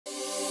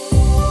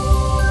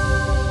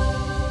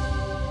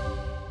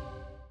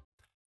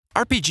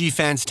RPG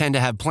fans tend to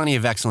have plenty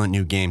of excellent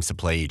new games to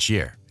play each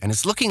year, and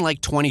it's looking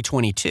like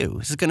 2022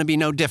 is going to be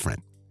no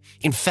different.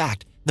 In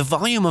fact, the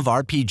volume of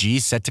RPGs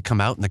set to come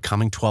out in the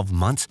coming 12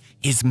 months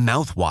is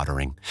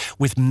mouth-watering,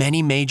 with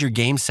many major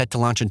games set to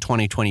launch in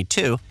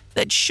 2022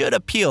 that should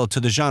appeal to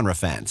the genre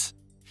fans.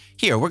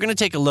 Here, we're going to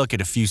take a look at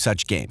a few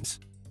such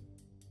games.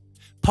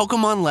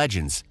 Pokémon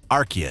Legends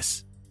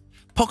Arceus.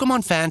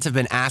 Pokémon fans have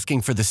been asking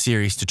for the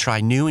series to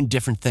try new and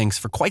different things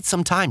for quite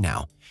some time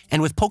now,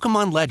 and with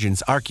Pokémon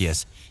Legends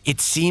Arceus, it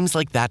seems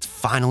like that's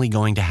finally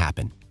going to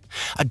happen.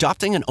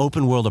 Adopting an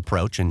open-world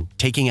approach and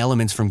taking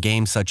elements from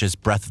games such as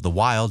Breath of the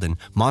Wild and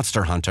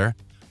Monster Hunter,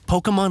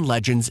 Pokémon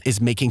Legends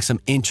is making some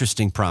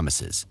interesting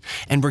promises,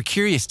 and we're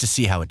curious to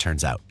see how it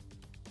turns out.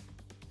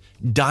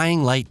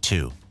 Dying Light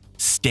 2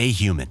 Stay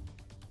Human.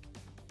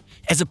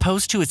 As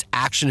opposed to its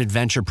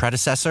action-adventure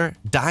predecessor,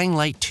 Dying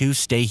Light 2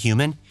 Stay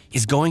Human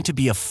is going to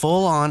be a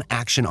full-on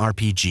action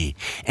RPG,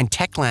 and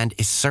Techland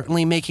is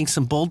certainly making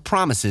some bold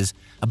promises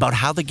about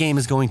how the game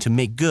is going to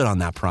make good on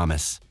that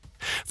promise.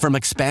 From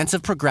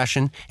expansive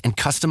progression and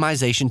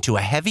customization to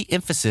a heavy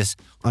emphasis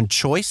on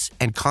choice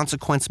and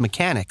consequence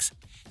mechanics,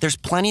 there's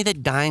plenty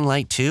that Dying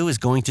Light 2 is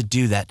going to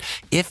do that,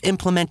 if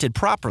implemented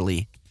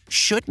properly,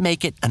 should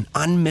make it an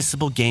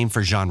unmissable game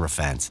for genre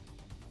fans.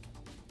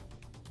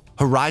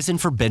 Horizon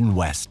Forbidden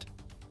West.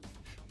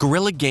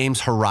 Guerrilla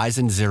Games'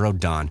 Horizon Zero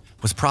Dawn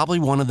was probably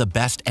one of the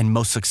best and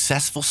most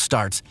successful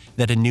starts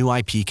that a new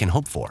IP can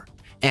hope for,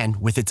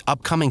 and with its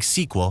upcoming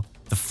sequel,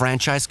 the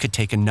franchise could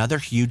take another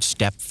huge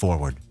step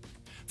forward.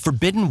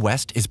 Forbidden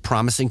West is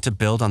promising to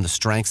build on the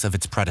strengths of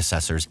its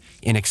predecessors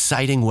in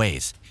exciting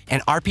ways,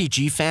 and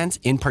RPG fans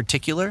in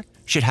particular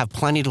should have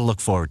plenty to look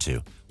forward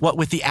to, what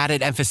with the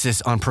added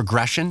emphasis on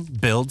progression,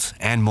 builds,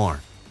 and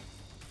more.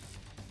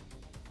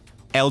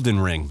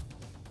 Elden Ring.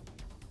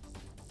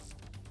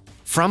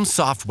 From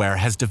Software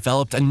has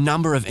developed a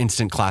number of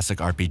instant classic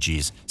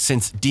RPGs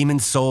since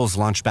Demon's Souls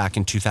launched back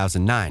in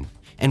 2009,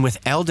 and with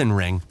Elden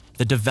Ring,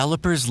 the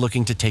developer is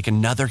looking to take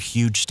another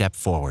huge step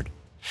forward.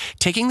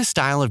 Taking the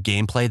style of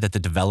gameplay that the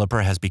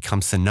developer has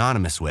become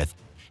synonymous with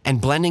and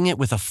blending it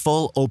with a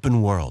full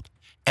open world,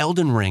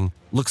 Elden Ring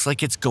looks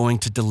like it's going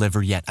to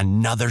deliver yet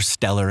another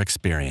stellar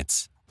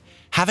experience.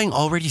 Having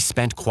already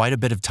spent quite a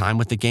bit of time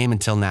with the game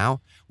until now,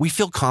 we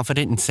feel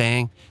confident in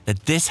saying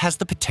that this has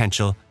the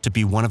potential to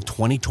be one of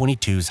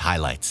 2022's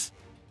highlights.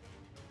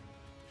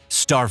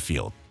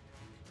 Starfield.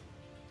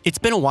 It's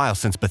been a while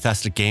since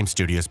Bethesda Game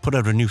Studios put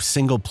out a new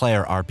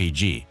single-player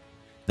RPG.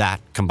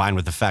 That, combined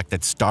with the fact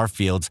that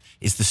Starfield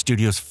is the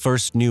studio's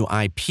first new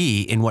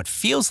IP in what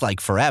feels like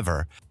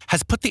forever,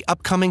 has put the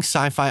upcoming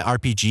sci-fi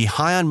RPG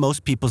high on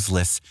most people's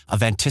lists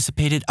of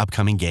anticipated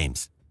upcoming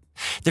games.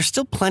 There's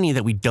still plenty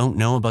that we don't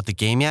know about the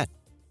game yet,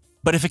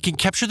 but if it can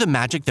capture the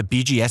magic that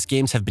BGS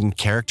games have been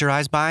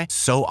characterized by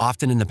so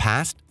often in the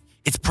past,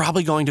 it's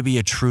probably going to be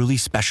a truly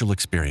special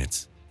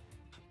experience.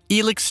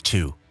 Elex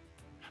 2.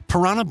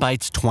 Piranha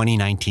Bytes'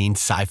 2019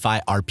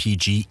 sci-fi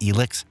RPG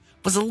Elex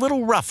was a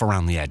little rough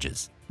around the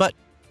edges, but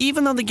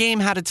even though the game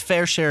had its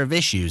fair share of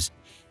issues,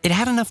 it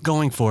had enough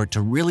going for it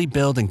to really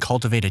build and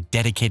cultivate a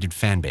dedicated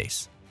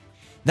fanbase.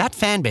 That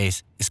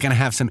fanbase is going to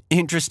have some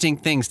interesting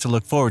things to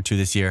look forward to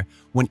this year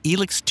when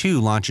Elex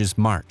 2 launches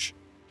March.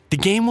 The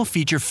game will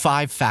feature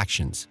 5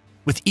 factions,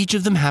 with each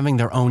of them having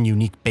their own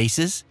unique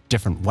bases,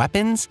 different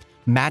weapons,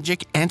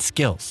 magic, and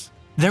skills.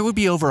 There would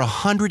be over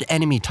 100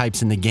 enemy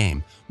types in the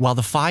game, while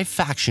the 5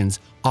 factions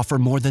offer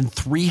more than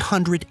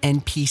 300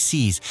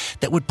 NPCs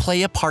that would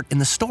play a part in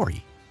the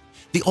story.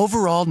 The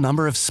overall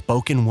number of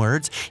spoken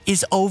words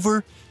is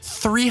over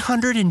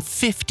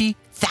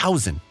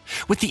 350,000,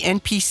 with the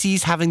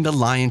NPCs having the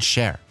lion's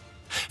share.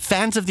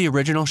 Fans of the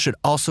original should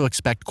also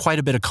expect quite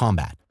a bit of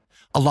combat.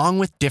 Along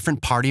with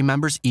different party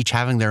members each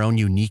having their own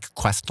unique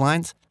quest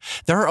lines,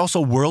 there are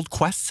also world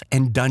quests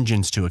and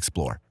dungeons to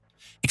explore.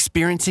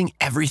 Experiencing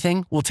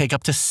everything will take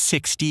up to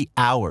 60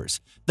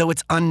 hours, though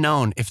it's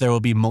unknown if there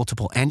will be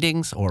multiple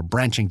endings or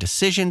branching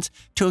decisions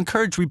to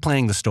encourage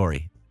replaying the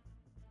story.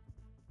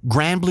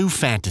 Grand Blue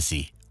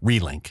Fantasy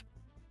Relink.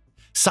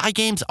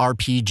 Cygames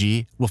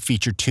RPG will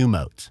feature 2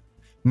 modes,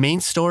 main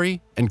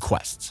story and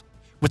quests,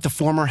 with the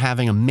former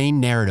having a main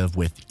narrative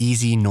with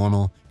easy,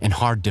 normal, and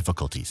hard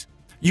difficulties.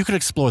 You can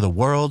explore the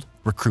world,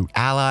 recruit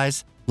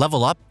allies,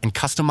 level up and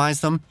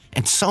customize them,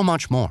 and so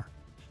much more.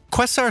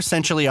 Quests are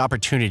essentially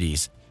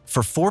opportunities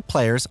for 4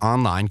 players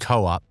online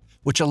co-op,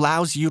 which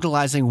allows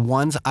utilizing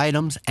one's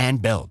items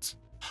and builds.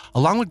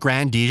 Along with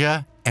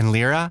Grandeja and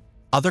Lyra,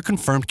 other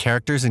confirmed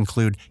characters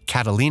include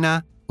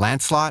Catalina,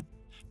 Lancelot,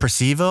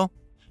 Percival,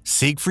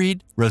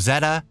 Siegfried,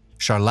 Rosetta,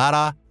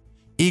 Charlotta,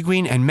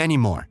 Egwene, and many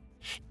more.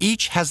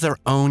 Each has their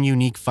own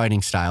unique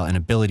fighting style and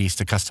abilities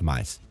to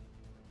customize.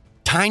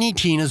 Tiny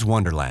Tina's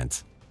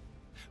Wonderlands.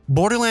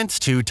 Borderlands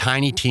 2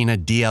 Tiny Tina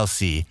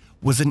DLC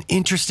was an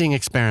interesting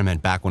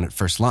experiment back when it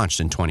first launched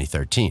in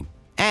 2013.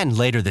 And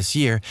later this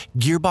year,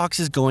 Gearbox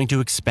is going to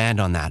expand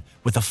on that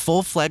with a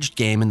full-fledged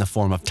game in the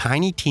form of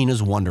Tiny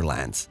Tina's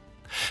Wonderlands.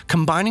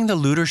 Combining the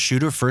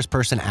looter-shooter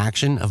first-person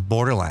action of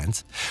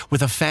Borderlands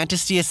with a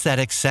fantasy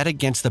aesthetic set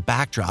against the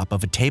backdrop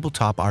of a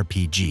tabletop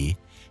RPG,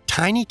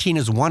 Tiny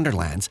Tina's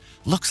Wonderlands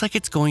looks like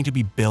it's going to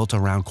be built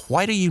around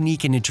quite a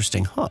unique and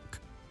interesting hook.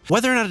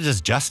 Whether or not it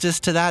does justice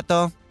to that,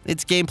 though,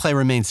 its gameplay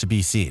remains to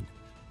be seen.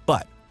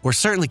 But we're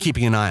certainly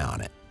keeping an eye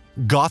on it.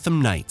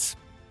 Gotham Knights.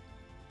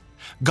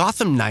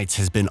 Gotham Knights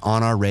has been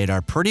on our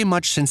radar pretty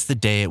much since the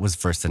day it was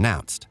first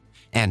announced.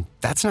 And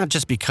that's not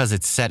just because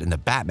it's set in the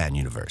Batman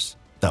universe,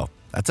 though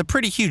that's a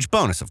pretty huge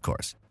bonus, of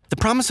course. The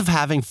promise of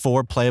having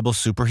 4 playable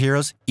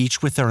superheroes,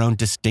 each with their own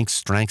distinct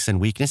strengths and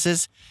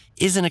weaknesses,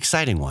 is an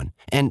exciting one,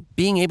 and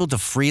being able to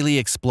freely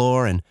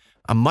explore in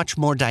a much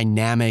more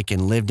dynamic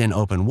and lived-in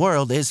open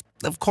world is,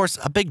 of course,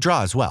 a big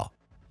draw as well.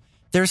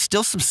 There is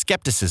still some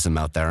skepticism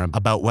out there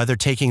about whether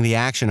taking the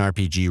action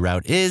RPG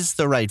route is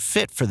the right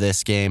fit for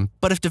this game,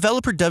 but if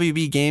developer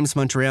WB Games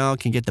Montreal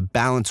can get the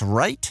balance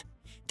right,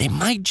 they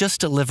might just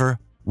deliver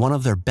one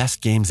of their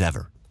best games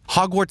ever.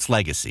 Hogwarts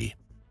Legacy.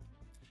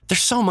 There's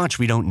so much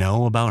we don't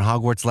know about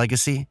Hogwarts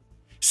Legacy.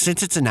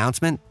 Since its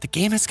announcement, the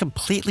game has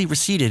completely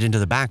receded into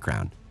the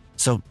background,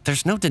 so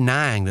there's no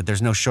denying that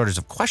there's no shortage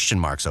of question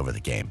marks over the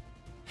game.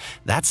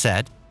 That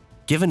said,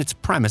 given its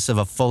premise of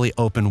a fully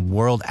open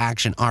world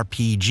action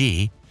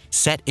RPG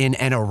set in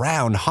and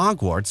around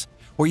Hogwarts,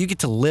 where you get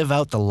to live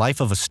out the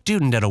life of a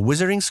student at a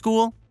wizarding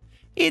school,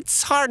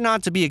 it's hard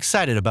not to be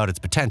excited about its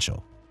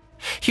potential.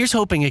 Here's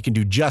hoping it can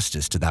do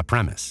justice to that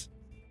premise.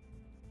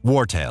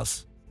 War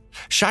Tales.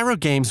 Shiro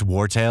Games'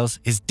 War Tales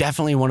is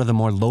definitely one of the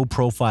more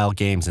low-profile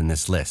games in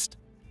this list,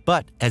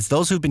 but as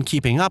those who've been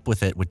keeping up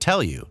with it would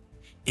tell you,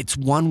 it's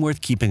one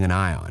worth keeping an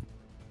eye on.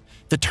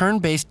 The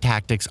turn-based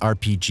tactics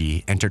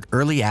RPG entered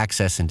early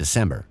access in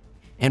December,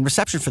 and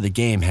reception for the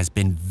game has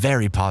been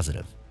very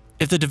positive.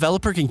 If the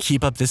developer can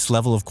keep up this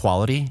level of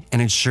quality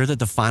and ensure that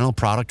the final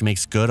product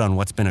makes good on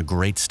what's been a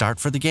great start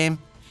for the game,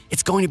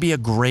 it's going to be a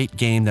great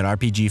game that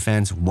RPG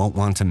fans won't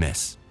want to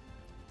miss.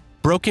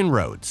 Broken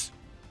Roads.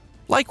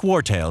 Like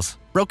War Tales,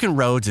 Broken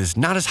Roads is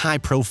not as high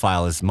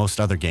profile as most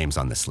other games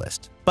on this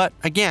list, but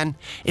again,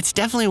 it's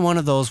definitely one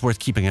of those worth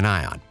keeping an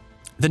eye on.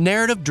 The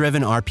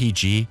narrative-driven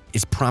RPG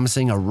is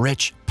promising a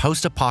rich,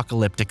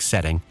 post-apocalyptic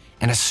setting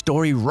and a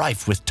story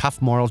rife with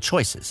tough moral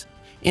choices,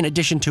 in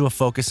addition to a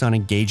focus on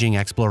engaging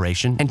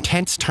exploration and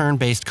tense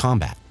turn-based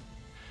combat.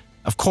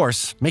 Of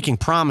course, making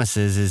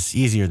promises is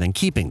easier than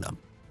keeping them,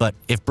 but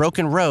if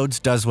Broken Roads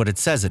does what it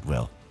says it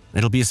will,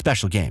 it'll be a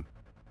special game.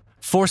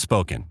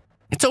 Forspoken.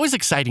 It's always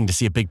exciting to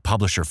see a big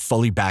publisher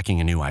fully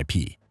backing a new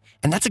IP,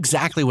 and that's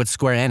exactly what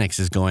Square Enix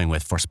is going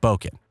with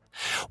Forspoken.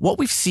 What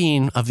we've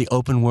seen of the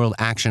open-world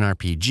action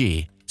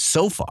RPG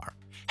so far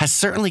has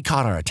certainly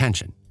caught our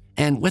attention,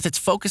 and with its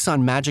focus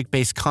on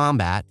magic-based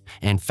combat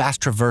and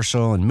fast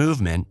traversal and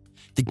movement,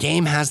 the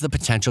game has the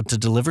potential to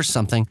deliver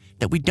something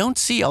that we don't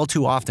see all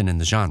too often in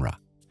the genre.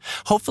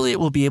 Hopefully it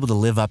will be able to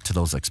live up to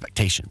those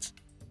expectations.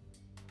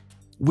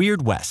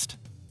 Weird West.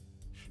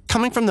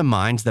 Coming from the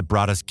minds that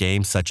brought us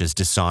games such as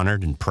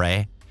Dishonored and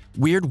Prey,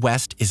 Weird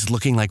West is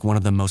looking like one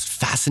of the most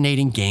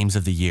fascinating games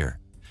of the year.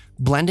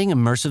 Blending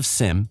immersive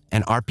sim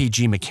and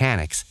RPG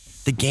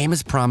mechanics, the game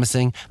is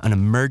promising an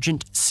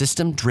emergent,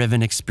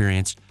 system-driven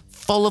experience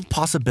full of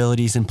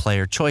possibilities and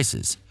player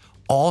choices,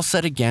 all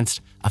set against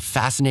a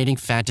fascinating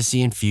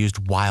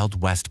fantasy-infused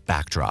Wild West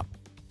backdrop.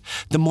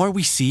 The more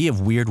we see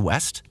of Weird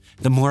West,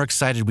 the more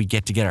excited we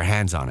get to get our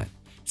hands on it.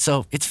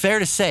 So it's fair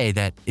to say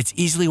that it's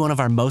easily one of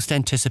our most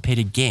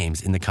anticipated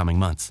games in the coming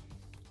months.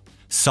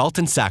 Salt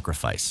and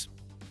Sacrifice.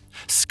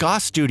 SCA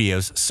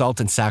Studios'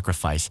 Salt and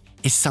Sacrifice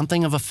is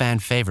something of a fan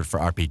favorite for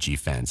RPG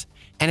fans,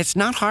 and it's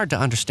not hard to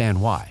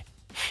understand why.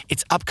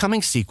 Its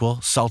upcoming sequel,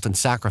 Salt and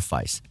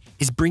Sacrifice,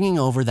 is bringing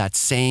over that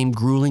same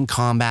grueling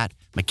combat,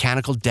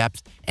 mechanical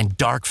depth, and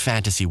dark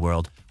fantasy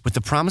world with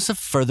the promise of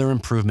further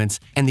improvements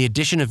and the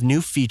addition of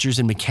new features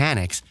and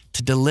mechanics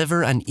to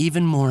deliver an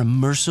even more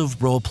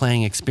immersive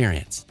role-playing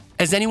experience.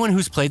 As anyone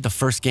who's played the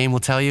first game will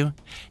tell you,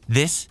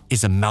 this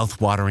is a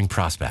mouth-watering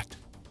prospect.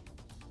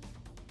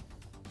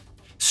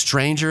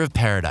 Stranger of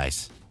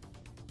Paradise.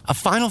 A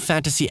Final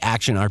Fantasy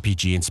action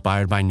RPG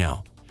inspired by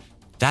No.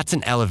 That's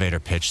an elevator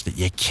pitch that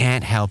you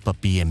can't help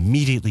but be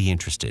immediately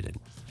interested in.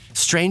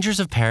 Strangers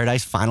of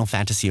Paradise Final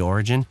Fantasy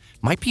Origin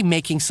might be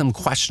making some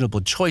questionable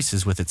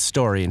choices with its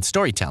story and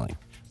storytelling,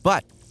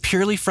 but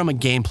purely from a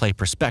gameplay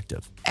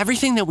perspective,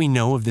 everything that we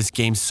know of this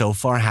game so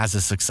far has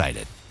us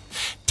excited.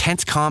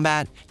 Tense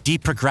combat,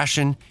 deep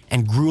progression,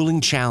 and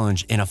grueling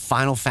challenge in a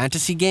Final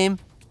Fantasy game?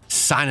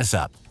 Sign us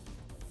up.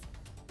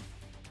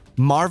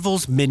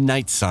 Marvel's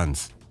Midnight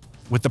Suns.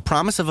 With the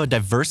promise of a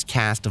diverse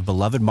cast of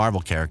beloved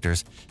Marvel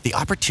characters, the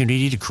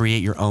opportunity to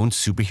create your own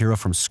superhero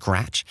from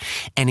scratch,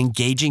 an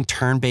engaging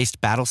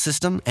turn-based battle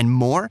system, and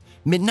more,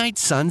 Midnight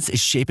Suns is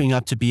shaping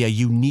up to be a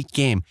unique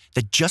game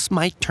that just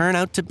might turn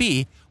out to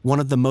be one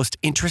of the most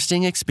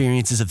interesting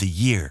experiences of the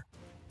year.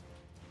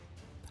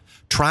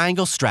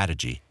 Triangle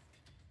Strategy.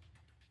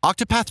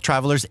 Octopath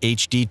Traveler's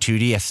HD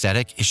 2D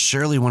aesthetic is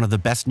surely one of the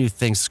best new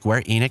things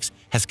Square Enix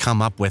has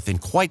come up with in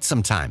quite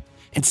some time,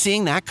 and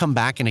seeing that come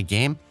back in a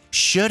game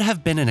should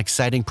have been an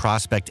exciting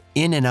prospect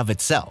in and of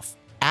itself.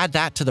 Add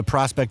that to the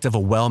prospect of a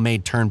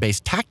well-made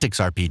turn-based tactics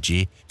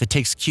RPG that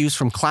takes cues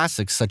from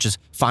classics such as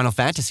Final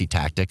Fantasy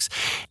Tactics,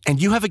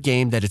 and you have a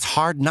game that it's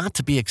hard not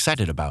to be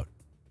excited about.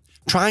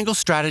 Triangle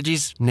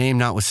Strategies, name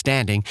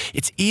notwithstanding,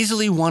 it's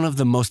easily one of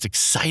the most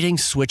exciting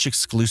Switch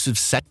exclusives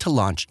set to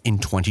launch in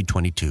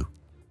 2022.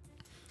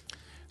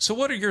 So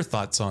what are your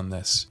thoughts on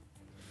this?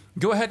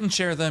 Go ahead and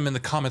share them in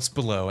the comments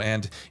below,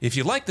 and if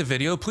you like the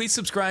video, please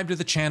subscribe to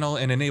the channel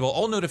and enable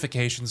all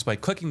notifications by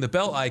clicking the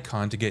bell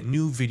icon to get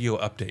new video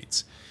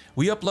updates.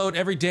 We upload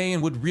every day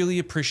and would really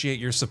appreciate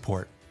your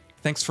support.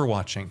 Thanks for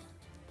watching.